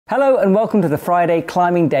Hello and welcome to the Friday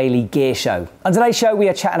Climbing Daily Gear Show. On today's show we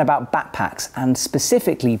are chatting about backpacks and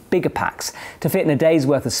specifically bigger packs to fit in a day's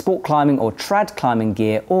worth of sport climbing or trad climbing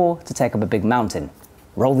gear or to take up a big mountain.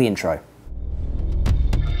 Roll the intro.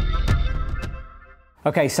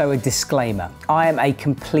 Okay, so a disclaimer. I am a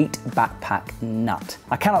complete backpack nut.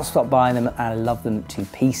 I cannot stop buying them and I love them to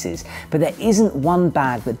pieces. But there isn't one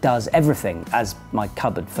bag that does everything, as my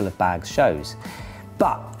cupboard full of bags shows.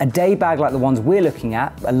 But a day bag like the ones we're looking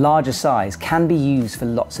at, a larger size, can be used for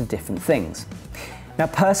lots of different things. Now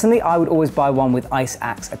personally, I would always buy one with ice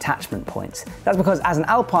axe attachment points. That's because as an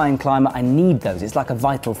alpine climber, I need those. It's like a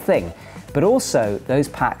vital thing. But also, those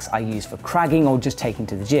packs I use for cragging or just taking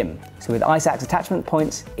to the gym. So with ice axe attachment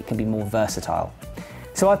points, it can be more versatile.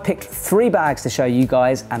 So I've picked 3 bags to show you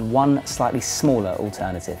guys and one slightly smaller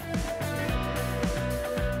alternative.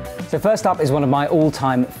 So first up is one of my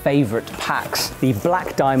all-time favorite packs, the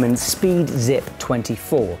Black Diamond Speed Zip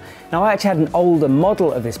 24. Now I actually had an older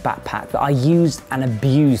model of this backpack that I used and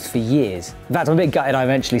abused for years. In fact, I'm a bit gutted I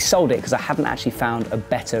eventually sold it because I hadn't actually found a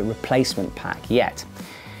better replacement pack yet.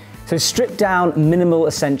 So stripped down minimal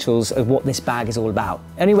essentials of what this bag is all about.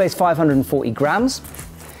 It only weighs 540 grams,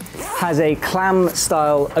 has a clam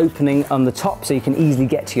style opening on the top so you can easily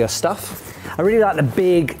get to your stuff. I really like the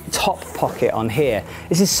big top pocket on here.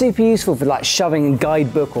 This is super useful for like shoving a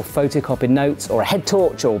guidebook or photocopying notes or a head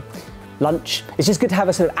torch or lunch. It's just good to have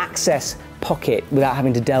a sort of access pocket without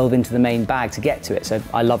having to delve into the main bag to get to it, so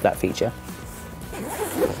I love that feature.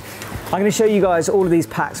 I'm going to show you guys all of these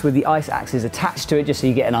packs with the ice axes attached to it just so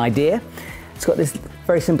you get an idea. It's got this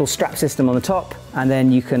very simple strap system on the top and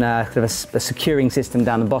then you can have a securing system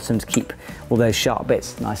down the bottom to keep all those sharp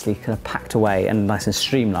bits nicely kind of packed away and nice and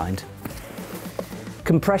streamlined.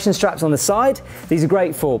 Compression straps on the side. These are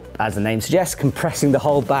great for, as the name suggests, compressing the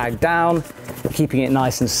whole bag down, keeping it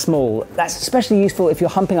nice and small. That's especially useful if you're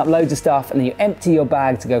humping up loads of stuff and then you empty your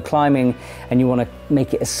bag to go climbing and you want to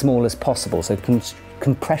make it as small as possible. So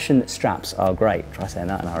compression straps are great. Try saying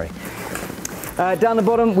that in a hurry. Down the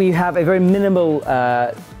bottom we have a very minimal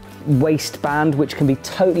waistband which can be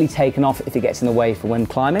totally taken off if it gets in the way for when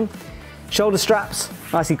climbing. Shoulder straps,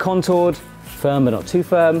 nicely contoured, firm but not too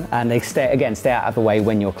firm, and they stay out of the way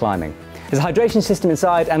when you're climbing. There's a hydration system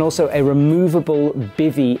inside and also a removable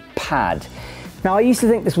bivy pad. Now I used to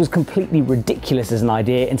think this was completely ridiculous as an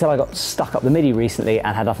idea until I got stuck up the midi recently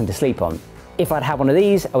and had nothing to sleep on. If I'd had one of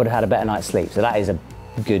these, I would have had a better night's sleep, so that is a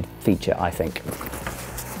good feature, I think.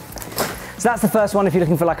 So that's the first one if you're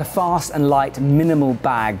looking for like a fast and light minimal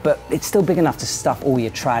bag, but it's still big enough to stuff all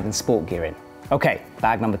your trad and sport gear in. Okay,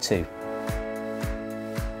 bag number 2.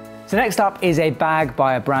 So next up is a bag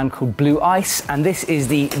by a brand called Blue Ice, and this is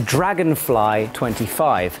the Dragonfly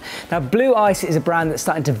 25. Now Blue Ice is a brand that's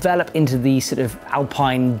starting to develop into the sort of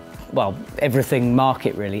alpine, well, everything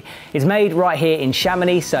market really. It's made right here in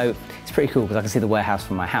Chamonix, so it's pretty cool because I can see the warehouse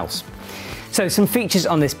from my house. So some features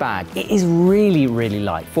on this bag. It is really, really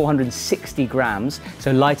light, 460 grams,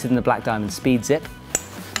 so lighter than the Black Diamond Speed Zip.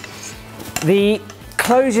 The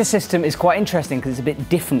closure system is quite interesting because it's a bit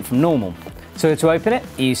different from normal. So to open it,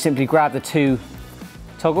 you simply grab the 2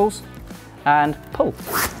 toggles and pull.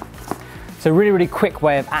 So really, really quick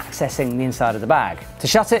way of accessing the inside of the bag. To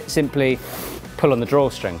shut it, simply pull on the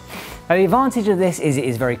drawstring. Now the advantage of this is it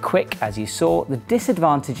is very quick, as you saw. The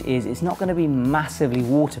disadvantage is it's not going to be massively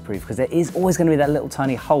waterproof because there is always going to be that little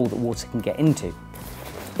tiny hole that water can get into.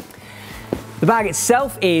 The bag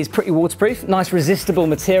itself is pretty waterproof, nice resistible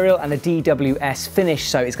material and a DWS finish,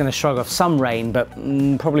 so it's going to shrug off some rain, but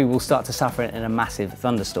probably will start to suffer in a massive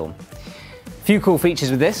thunderstorm. A few cool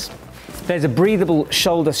features with this. There's a breathable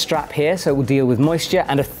shoulder strap here, so it will deal with moisture,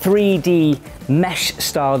 and a 3D mesh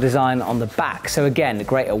style design on the back, so again,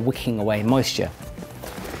 great at wicking away moisture.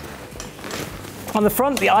 On the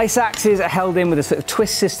front, the ice axes are held in with a sort of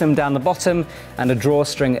twist system down the bottom and a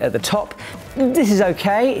drawstring at the top. This is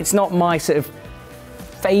okay, it's not my sort of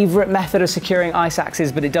favourite method of securing ice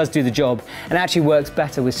axes, but it does do the job and actually works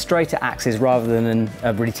better with straighter axes rather than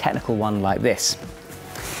a really technical one like this.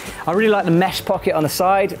 I really like the mesh pocket on the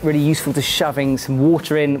side, really useful to shoving some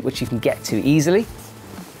water in, which you can get to easily.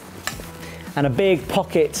 And a big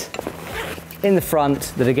pocket in the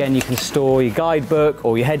front that again you can store your guidebook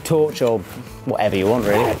or your head torch or whatever you want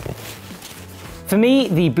really. For me,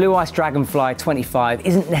 the Blue Ice Dragonfly 25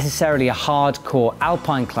 isn't necessarily a hardcore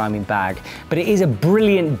alpine climbing bag, but it is a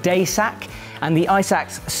brilliant day sack, and the ice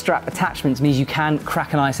axe strap attachments means you can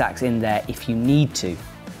crack an ice axe in there if you need to.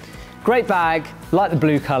 Great bag, like the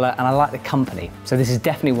blue colour, and I like the company, so this is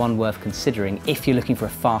definitely one worth considering if you're looking for a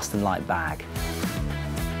fast and light bag.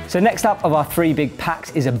 So next up of our 3 big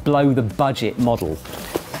packs is a below the budget model.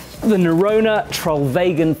 the Norrona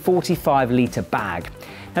Trollveggen 45-litre bag.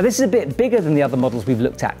 Now this is a bit bigger than the other models we've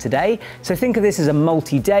looked at today, so think of this as a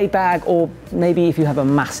multi-day bag, or maybe if you have a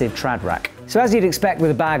massive trad rack. So as you'd expect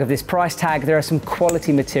with a bag of this price tag, there are some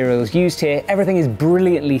quality materials used here. Everything is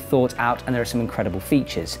brilliantly thought out and there are some incredible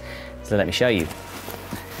features. So let me show you.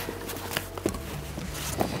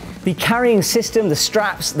 The carrying system, the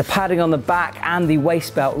straps, the padding on the back and the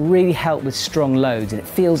waist belt really help with strong loads, and it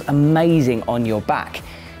feels amazing on your back.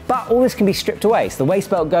 But all this can be stripped away. So the waist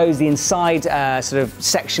belt goes, the inside sort of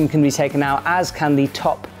section can be taken out, as can the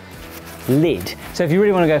top lid. So if you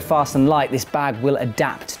really want to go fast and light, this bag will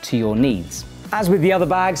adapt to your needs. As with the other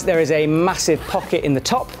bags, there is a massive pocket in the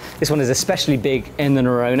top. This one is especially big in the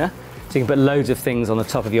Norrona, so you can put loads of things on the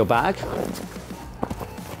top of your bag.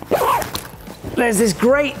 There's this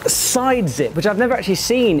great side zip, which I've never actually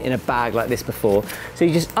seen in a bag like this before. So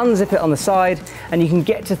you just unzip it on the side and you can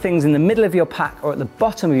get to things in the middle of your pack or at the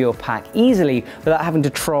bottom of your pack easily without having to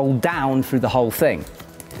troll down through the whole thing.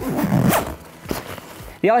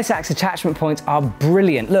 The ice axe attachment points are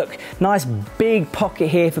brilliant. Look, nice big pocket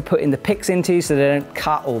here for putting the picks into so they don't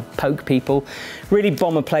cut or poke people. Really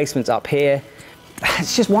bomber placements up here.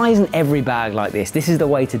 It's just, why isn't every bag like this? This is the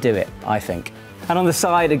way to do it, I think. And on the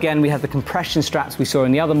side, again, we have the compression straps we saw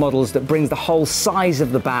in the other models that brings the whole size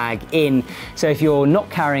of the bag in. So if you're not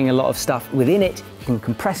carrying a lot of stuff within it, you can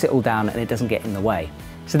compress it all down and it doesn't get in the way.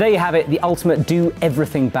 So there you have it, the ultimate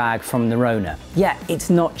do-everything bag from Norrona. Yeah, it's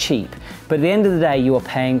not cheap, but at the end of the day, you are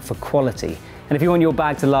paying for quality. And if you want your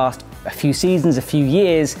bag to last a few seasons, a few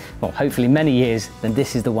years, well, hopefully many years, then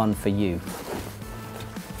this is the one for you.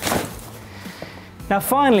 Now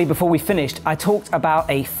finally, before we finished, I talked about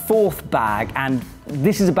a fourth bag, and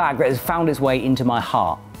this is a bag that has found its way into my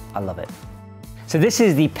heart. I love it. So this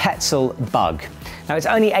is the Petzl Bug. Now it's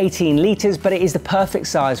only 18 litres, but it is the perfect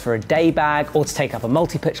size for a day bag or to take up a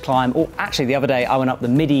multi-pitch climb, or actually the other day I went up the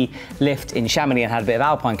Midi lift in Chamonix and had a bit of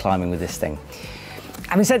alpine climbing with this thing.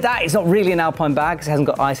 Having said that, it's not really an alpine bag because it hasn't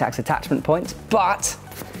got ice axe attachment points, but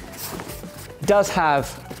it does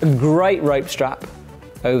have a great rope strap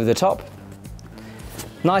over the top.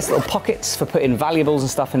 Nice little pockets for putting valuables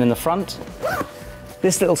and stuff in the front.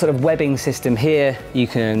 This little sort of webbing system here, you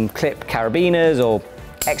can clip carabiners or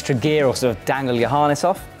extra gear or sort of dangle your harness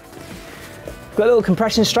off. Got little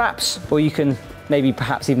compression straps, or you can maybe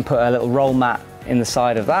perhaps even put a little roll mat in the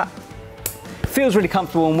side of that. Feels really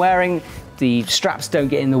comfortable when wearing. The straps don't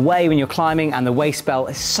get in the way when you're climbing, and the waist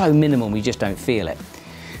belt is so minimal you just don't feel it.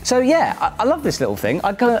 So yeah, I love this little thing.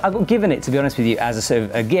 I got given it, to be honest with you, as a sort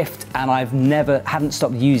of a gift, and haven't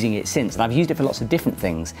stopped using it since. And I've used it for lots of different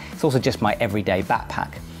things. It's also just my everyday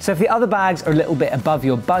backpack. So if the other bags are a little bit above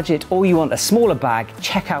your budget, or you want a smaller bag,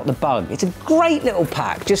 check out the Bug. It's a great little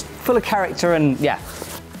pack, just full of character and yeah,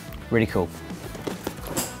 really cool.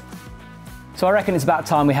 So I reckon it's about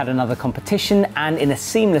time we had another competition, and in a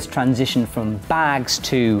seamless transition from bags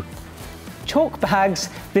to chalk bags,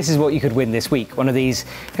 this is what you could win this week. One of these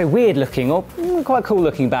weird looking or quite cool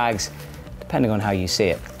looking bags, depending on how you see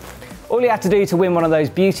it. All you have to do to win one of those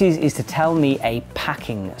beauties is to tell me a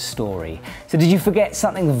packing story. So did you forget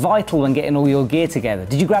something vital when getting all your gear together?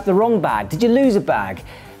 Did you grab the wrong bag? Did you lose a bag?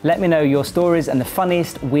 Let me know your stories, and the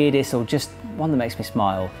funniest, weirdest, or just one that makes me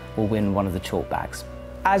smile will win one of the chalk bags.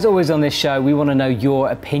 As always on this show, we want to know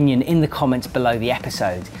your opinion in the comments below the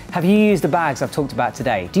episode. Have you used the bags I've talked about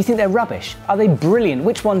today? Do you think they're rubbish? Are they brilliant?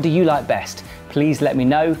 Which one do you like best? Please let me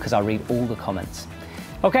know, because I'll read all the comments.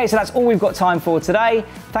 Okay, so that's all we've got time for today.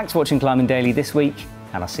 Thanks for watching Climbing Daily this week,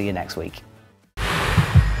 and I'll see you next week.